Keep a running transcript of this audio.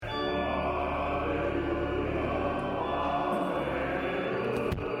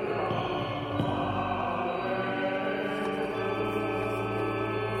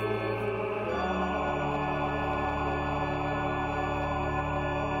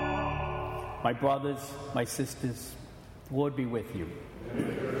My brothers, my sisters, the Lord be with you.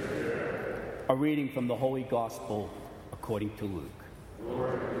 A reading from the Holy Gospel according to Luke.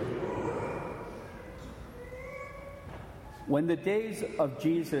 When the days of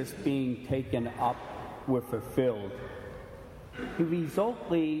Jesus being taken up were fulfilled, he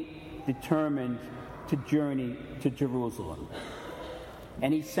resolutely determined to journey to Jerusalem,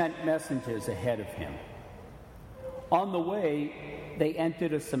 and he sent messengers ahead of him. On the way, they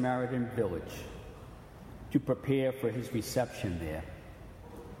entered a Samaritan village to prepare for his reception there.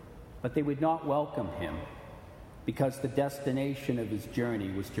 But they would not welcome him because the destination of his journey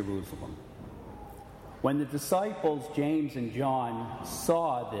was Jerusalem. When the disciples, James and John,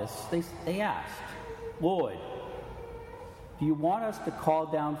 saw this, they asked, "Lord, do you want us to call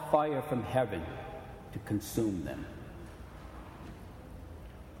down fire from heaven to consume them?"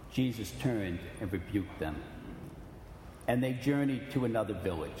 Jesus turned and rebuked them, and they journeyed to another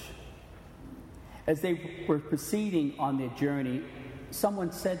village. As they were proceeding on their journey,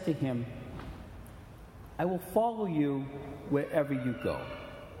 someone said to him, "I will follow you wherever you go."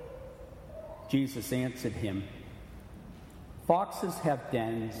 Jesus answered him, "Foxes have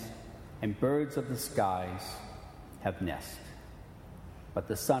dens, and birds of the skies have nests, but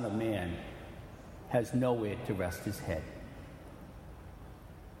the Son of Man has nowhere to rest his head."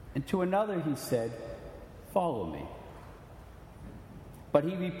 And to another he said, "Follow me." But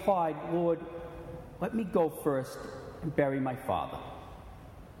he replied, "Lord, let me go first and bury my father."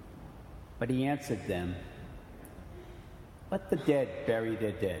 But he answered them, "Let the dead bury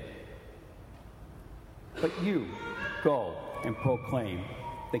their dead. But you go and proclaim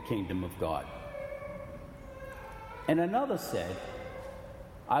the kingdom of God." And another said,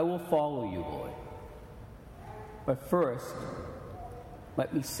 "I will follow you, Lord. But first,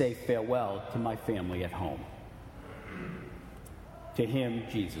 let me say farewell to my family at home." To him,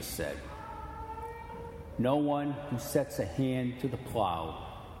 Jesus said, "No one who sets a hand to the plow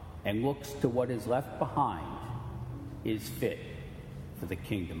and looks to what is left behind is fit for the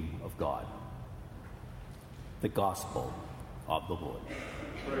kingdom of God." The Gospel of the Lord.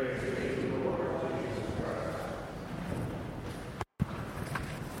 Praise be to the Lord Jesus Christ.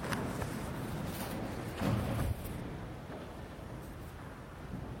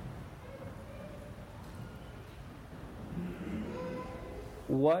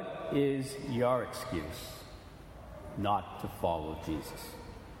 What is your excuse not to follow Jesus?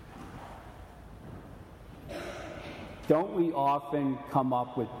 Don't we often come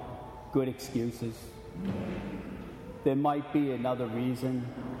up with good excuses? There might be another reason,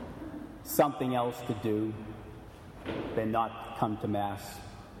 something else to do than not come to Mass.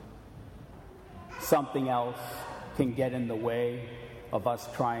 Something else can get in the way of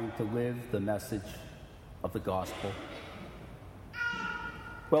us trying to live the message of the gospel.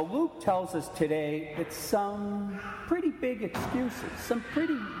 Well, Luke tells us today that some pretty big excuses, some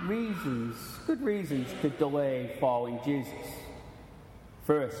pretty reasons, good reasons to delay following Jesus.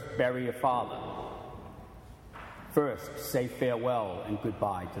 First, bury your father. First, say farewell and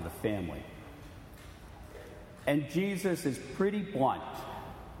goodbye to the family. And Jesus is pretty blunt.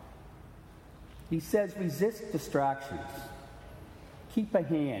 He says, resist distractions. Keep a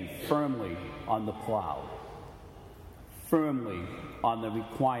hand firmly on the plow, firmly on the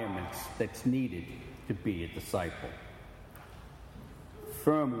requirements that's needed to be a disciple,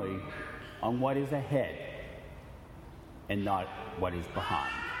 firmly on what is ahead and not what is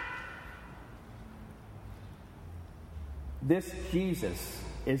behind. This Jesus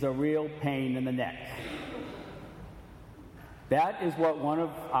is a real pain in the neck. That is what one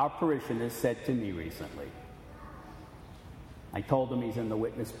of our parishioners said to me recently. I told him he's in the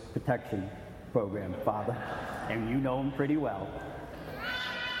witness protection program, Father, and you know him pretty well.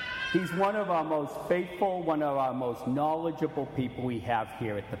 He's one of our most faithful, one of our most knowledgeable people we have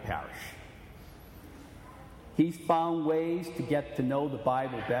here at the parish. He's found ways to get to know the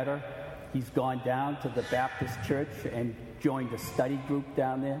Bible better. He's gone down to the Baptist church and joined a study group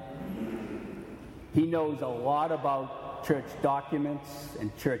down there. He knows a lot about church documents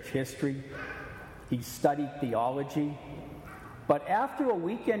and church history. He studied theology. But after a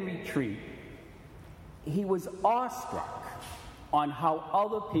weekend retreat, he was awestruck on how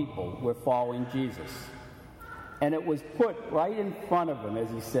other people were following Jesus. And it was put right in front of him, as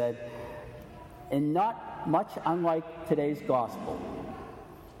he said, and not much unlike today's gospel,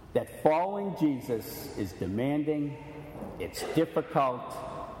 that following Jesus is demanding, it's difficult,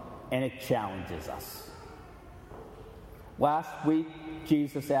 and it challenges us. Last week,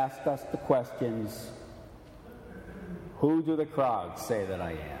 Jesus asked us the questions, who do the crowds say that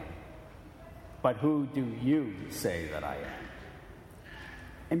I am? But who do you say that I am?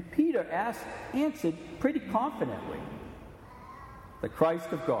 And Peter answered pretty confidently, the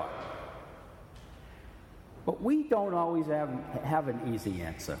Christ of God. But we don't always have an easy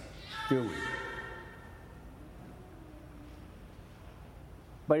answer, do we?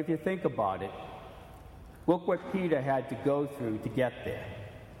 But if you think about it, look what Peter had to go through to get there.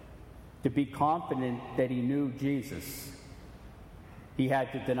 To be confident that he knew Jesus, he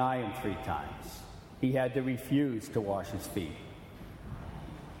had to deny him 3 times. He had to refuse to wash his feet.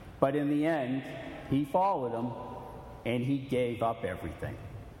 But in the end, he followed him, and he gave up everything.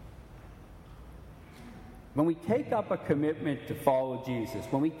 When we take up a commitment to follow Jesus,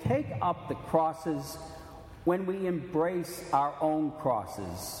 when we take up the crosses, when we embrace our own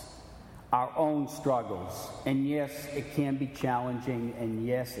crosses, our own struggles, and yes, it can be challenging, and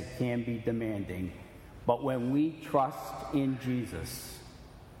yes, it can be demanding, but when we trust in Jesus,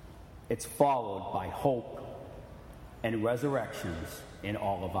 it's followed by hope and resurrections in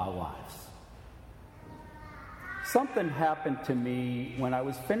all of our lives. Something happened to me when I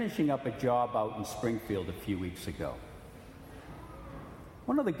was finishing up a job out in Springfield a few weeks ago.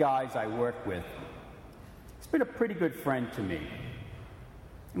 One of the guys I work with, he's been a pretty good friend to me,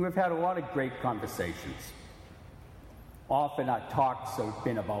 and we've had a lot of great conversations. Often our talks have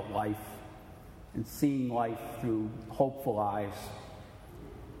been about life and seeing life through hopeful eyes.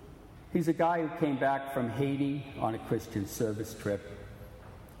 He's a guy who came back from Haiti on a Christian service trip.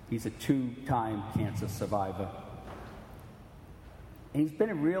 He's a 2-time cancer survivor. And he's been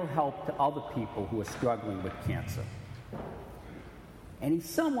a real help to other people who are struggling with cancer. And he's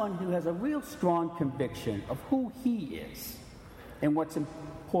someone who has a real strong conviction of who he is and what's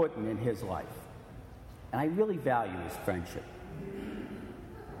important in his life. And I really value his friendship.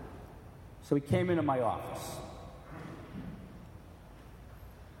 So he came into my office.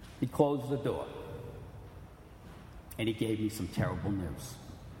 He closed the door. And he gave me some terrible news.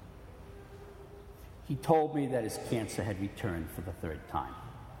 He told me that his cancer had returned for the 3rd time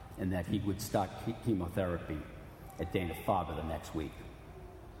and that he would start chemotherapy at Dana-Farber the next week.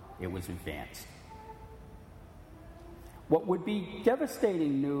 It was advanced. What would be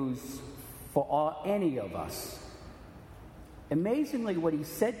devastating news for any of us, amazingly, what he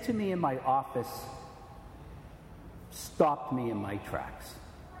said to me in my office stopped me in my tracks.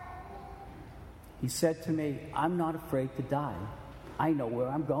 He said to me, "I'm not afraid to die. I know where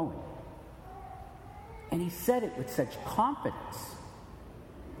I'm going." And he said it with such confidence.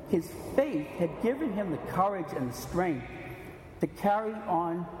 His faith had given him the courage and the strength to carry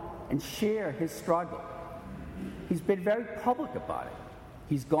on and share his struggle. He's been very public about it.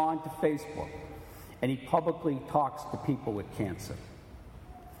 He's gone to Facebook, and he publicly talks to people with cancer.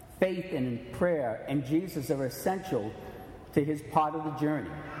 Faith and prayer and Jesus are essential to his part of the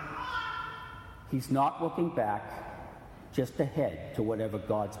journey. He's not looking back, just ahead to whatever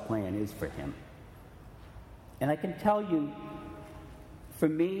God's plan is for him. And I can tell you, for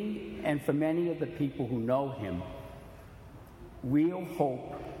me and for many of the people who know him, real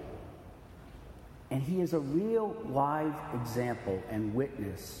hope, and he is a real live example and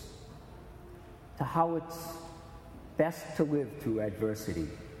witness to how it's best to live through adversity,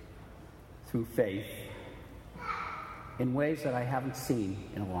 through faith, in ways that I haven't seen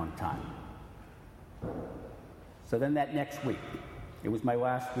in a long time. So then that next week, it was my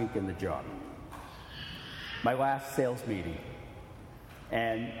last week in the job. My last sales meeting.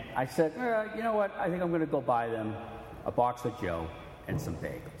 And I said, you know what, I think I'm going to go buy them a box of Joe and some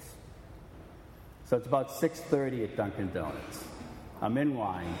bagels. So it's about 6:30 at Dunkin' Donuts. I'm in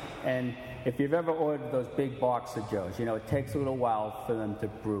line, and if you've ever ordered those big boxes of Joes, you know it takes a little while for them to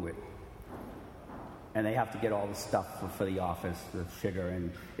brew it. And they have to get all the stuff for the office, the sugar,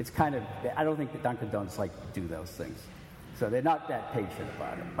 and it's kind of, I don't think the Dunkin' Donuts like to do those things. So they're not that patient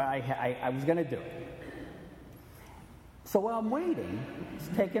about it, but I was going to do it. So while I'm waiting, it's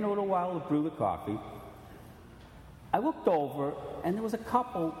taking a little while to brew the coffee, I looked over, and there was a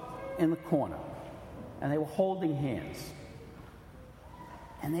couple in the corner, and they were holding hands.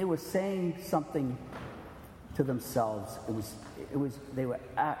 And they were saying something to themselves. They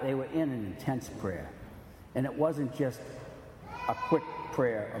were in an intense prayer. And it wasn't just a quick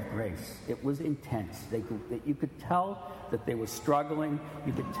prayer of grace. It was intense. You could tell that they were struggling.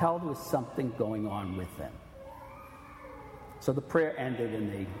 You could tell there was something going on with them. So the prayer ended,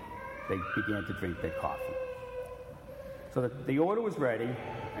 and they began to drink their coffee. So the order was ready,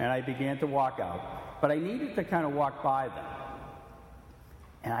 and I began to walk out. But I needed to kind of walk by them.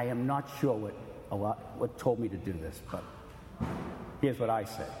 And I am not sure what told me to do this, but here's what I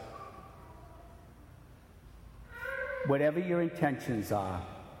said. Whatever your intentions are,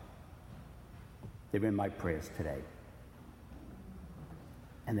 they're in my prayers today.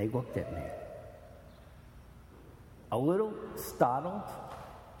 And they looked at me, a little startled,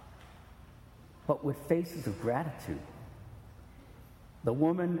 but with faces of gratitude. The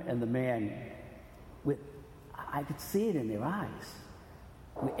woman and the man, I could see it in their eyes.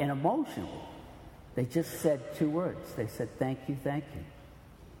 And emotionally, they just said 2 words. They said, "Thank you, thank you."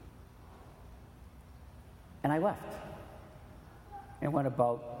 And I left and went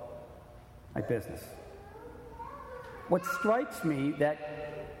about my business. What strikes me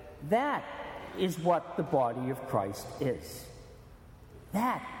that is what the body of Christ is.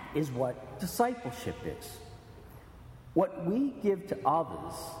 That is what discipleship is. What we give to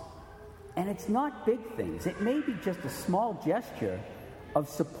others, and it's not big things. It may be just a small gesture of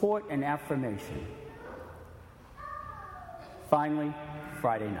support and affirmation. Finally,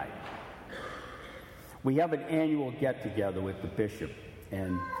 Friday night. We have an annual get-together with the bishop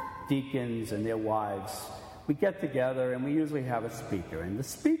and deacons and their wives. We get together and we usually have a speaker. And the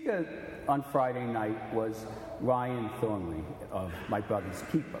speaker on Friday night was Ryan Thornley of My Brother's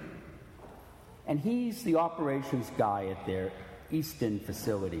Keeper. And he's the operations guy at their Easton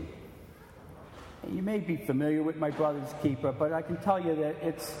facility. And you may be familiar with My Brother's Keeper, but I can tell you that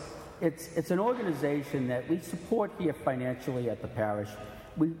it's an organization that we support here financially at the parish.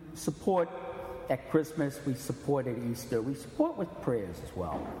 We support at Christmas, we support at Easter, we support with prayers as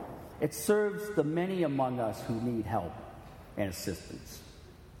well. It serves the many among us who need help and assistance.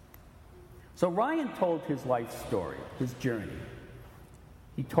 So Ryan told his life story, his journey.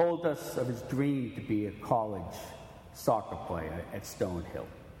 He told us of his dream to be a college soccer player at Stonehill.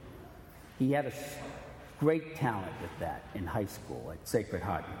 He had a great talent with that in high school at Sacred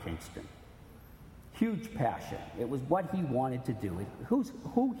Heart in Kingston. Huge passion. It was what he wanted to do.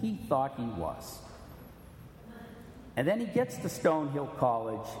 Who he thought he was. And then he gets to Stonehill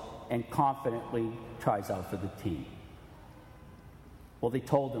College and confidently tries out for the team. Well, they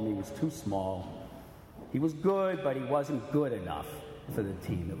told him he was too small. He was good, but he wasn't good enough for the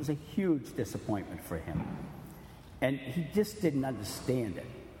team. It was a huge disappointment for him. And he just didn't understand it.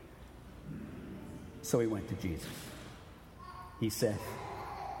 So he went to Jesus. He said,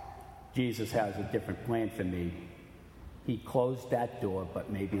 "Jesus has a different plan for me. He closed that door, but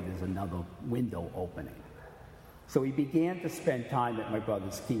maybe there's another window opening." So he began to spend time at My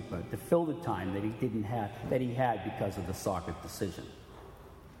Brother's Keeper to fill the time that he had because of the soccer decision.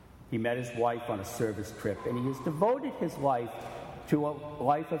 He met his wife on a service trip, and he has devoted his life to a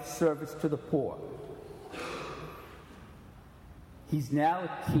life of service to the poor. He's now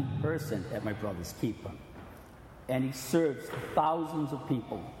a key person at My Brother's Keeper, and he serves thousands of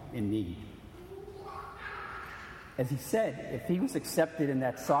people in need. As he said, if he was accepted in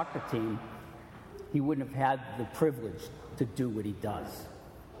that soccer team, he wouldn't have had the privilege to do what he does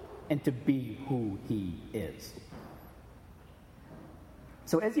and to be who he is.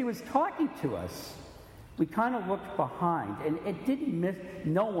 So as he was talking to us, we kind of looked behind, and it didn't miss,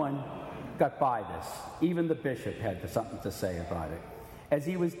 no one got by this. Even the bishop had something to say about it. As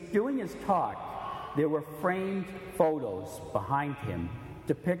he was doing his talk, there were framed photos behind him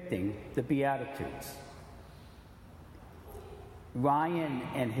depicting the Beatitudes. Ryan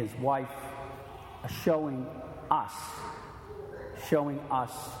and his wife are showing us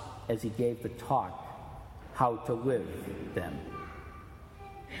as he gave the talk how to live them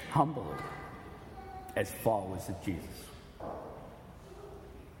humbly as followers of Jesus.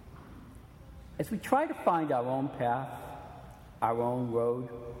 As we try to find our own path, our own road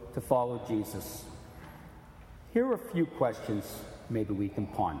to follow Jesus, here are a few questions maybe we can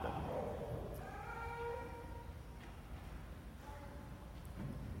ponder.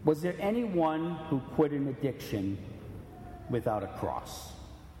 Was there anyone who quit an addiction without a cross?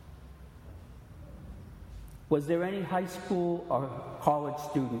 Was there any high school or college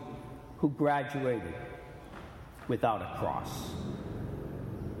student who graduated without a cross?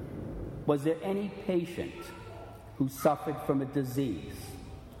 Was there any patient who suffered from a disease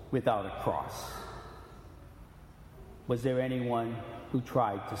without a cross? Was there anyone who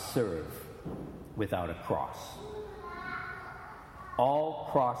tried to serve without a cross? All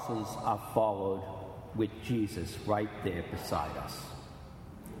crosses are followed with Jesus right there beside us,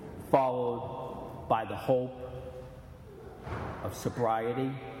 followed by the hope of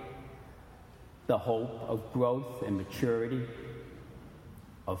sobriety, the hope of growth and maturity,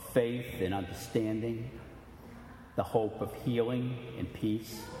 of faith and understanding, the hope of healing and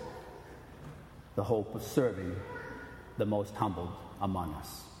peace, the hope of serving the most humbled among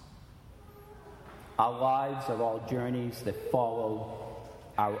us. Our lives are all journeys that follow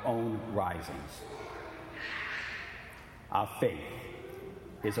our own risings. Our faith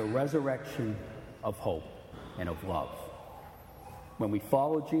is a resurrection of hope and of love. When we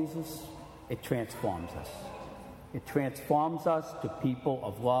follow Jesus, it transforms us. It transforms us to people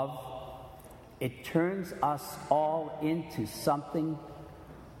of love. It turns us all into something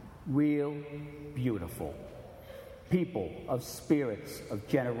real beautiful. People of spirits of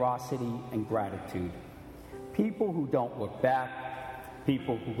generosity and gratitude. People who don't look back,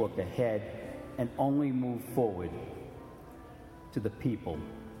 people who look ahead and only move forward to the people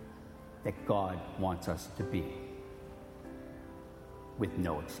that God wants us to be, with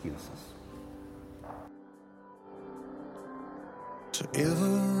no excuses. To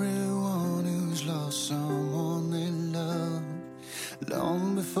everyone who's lost someone they love,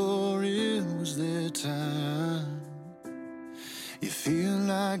 long before it was their time, you feel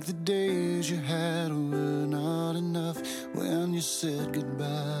like the days you had were not enough when you said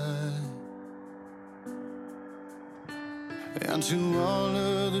goodbye. And to all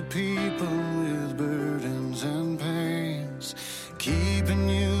of the people with burdens and pains, keeping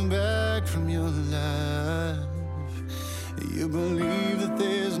you back from your life, you believe that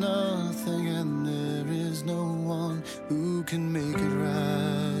there's nothing and there is no one who can make it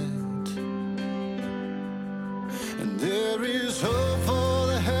right. And there is hope for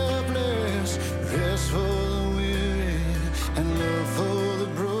the helpless, rest for the weary, and love for the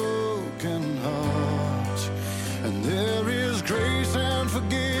broken heart. And there is grace and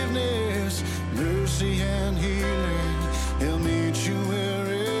forgiveness, mercy and healing. He'll meet you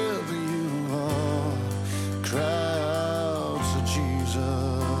wherever you are. Cry out to Jesus,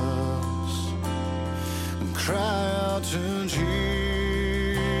 and cry out to Jesus.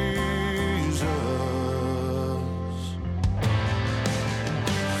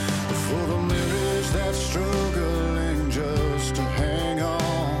 For the mirrors that's struggling just to hang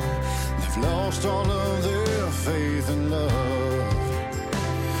on, they've lost all of their faith and love,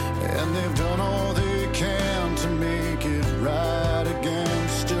 and they've done all they can to make it right again.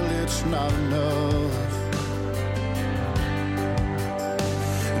 Still it's not enough.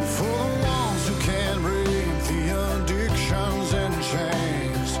 And for the ones who can't break the addictions and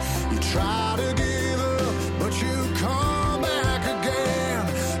chains, you try to give up but you come back again.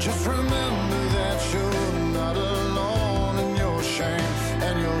 Just remember that you're not alone in your shame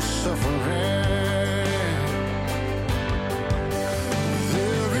and your suffering.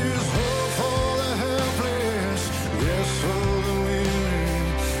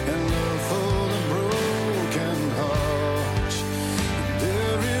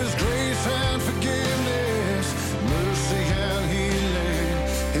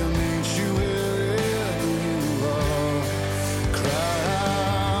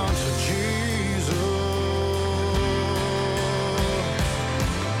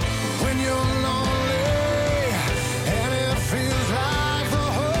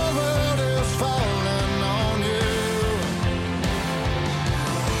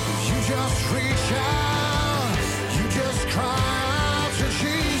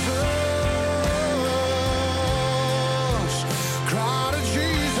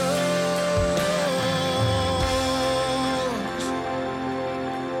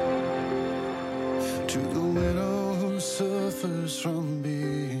 From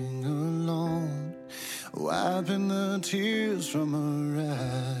being alone, wiping the tears from her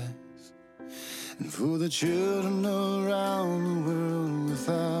eyes, and for the children around the world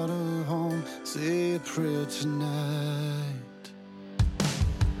without a home, say a prayer tonight.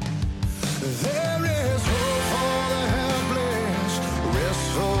 There is hope for the helpless, rest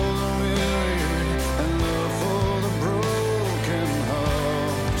for the weary, and love for the broken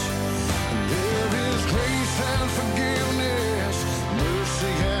heart. And there is grace and forgiveness,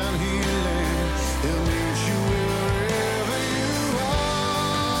 mercy and healing. He'll meet you wherever you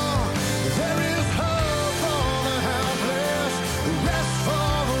are. There is hope for the helpless, rest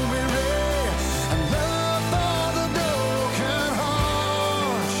for the weary, and love for the broken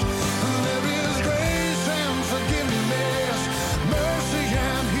heart. There is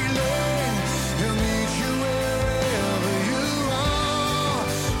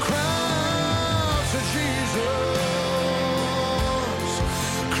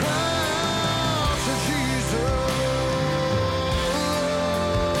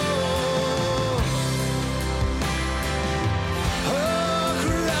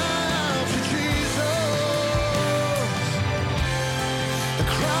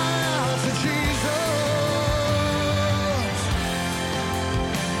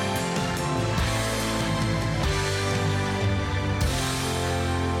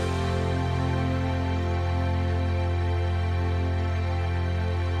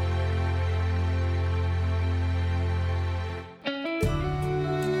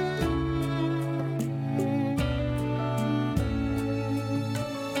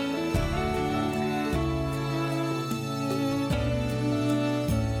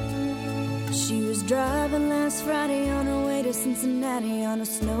driving last Friday on her way to Cincinnati on a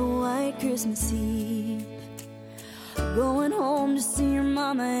snow-white Christmas Eve. Going home to see her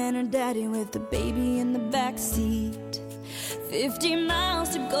mama and her daddy with the baby in the back seat. 50 miles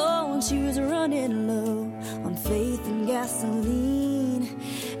to go and she was running low on faith and gasoline.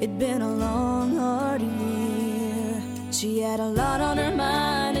 It'd been a long, hard year. She had a lot on her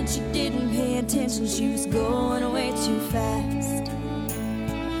mind and she didn't pay attention. She was going way too fast.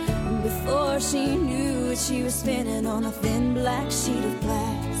 And before she knew it, she was spinning on a thin black sheet of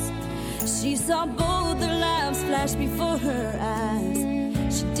glass. She saw both their lives flash before her eyes.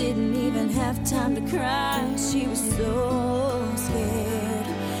 She didn't even have time to cry. She was so scared.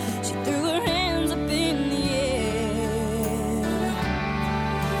 She threw her hands up in the air.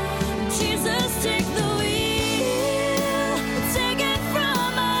 Jesus, take the wheel, take it from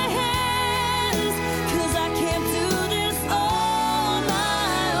my hands, 'cause I can't do this on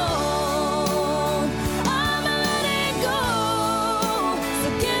my own. I'm letting go, so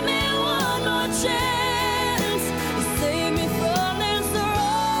give me one more chance. You save me from this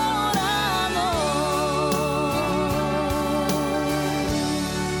road I'm on.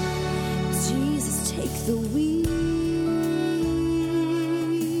 Jesus, take the wheel.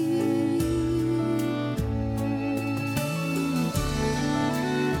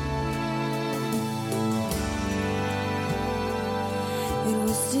 It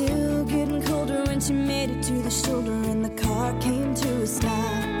was still getting colder when she made it to the shoulder and the car came to a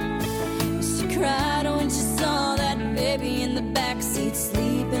stop. She cried when she saw that baby in the backseat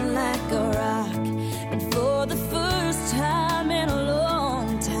sleeping like a rock. And for the first time in a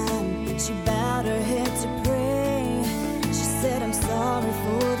long time, she bowed her head to pray. She said, I'm sorry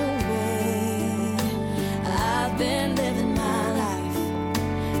for the way I've been living my life.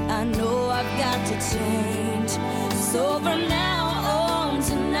 I know I've got to change. So from now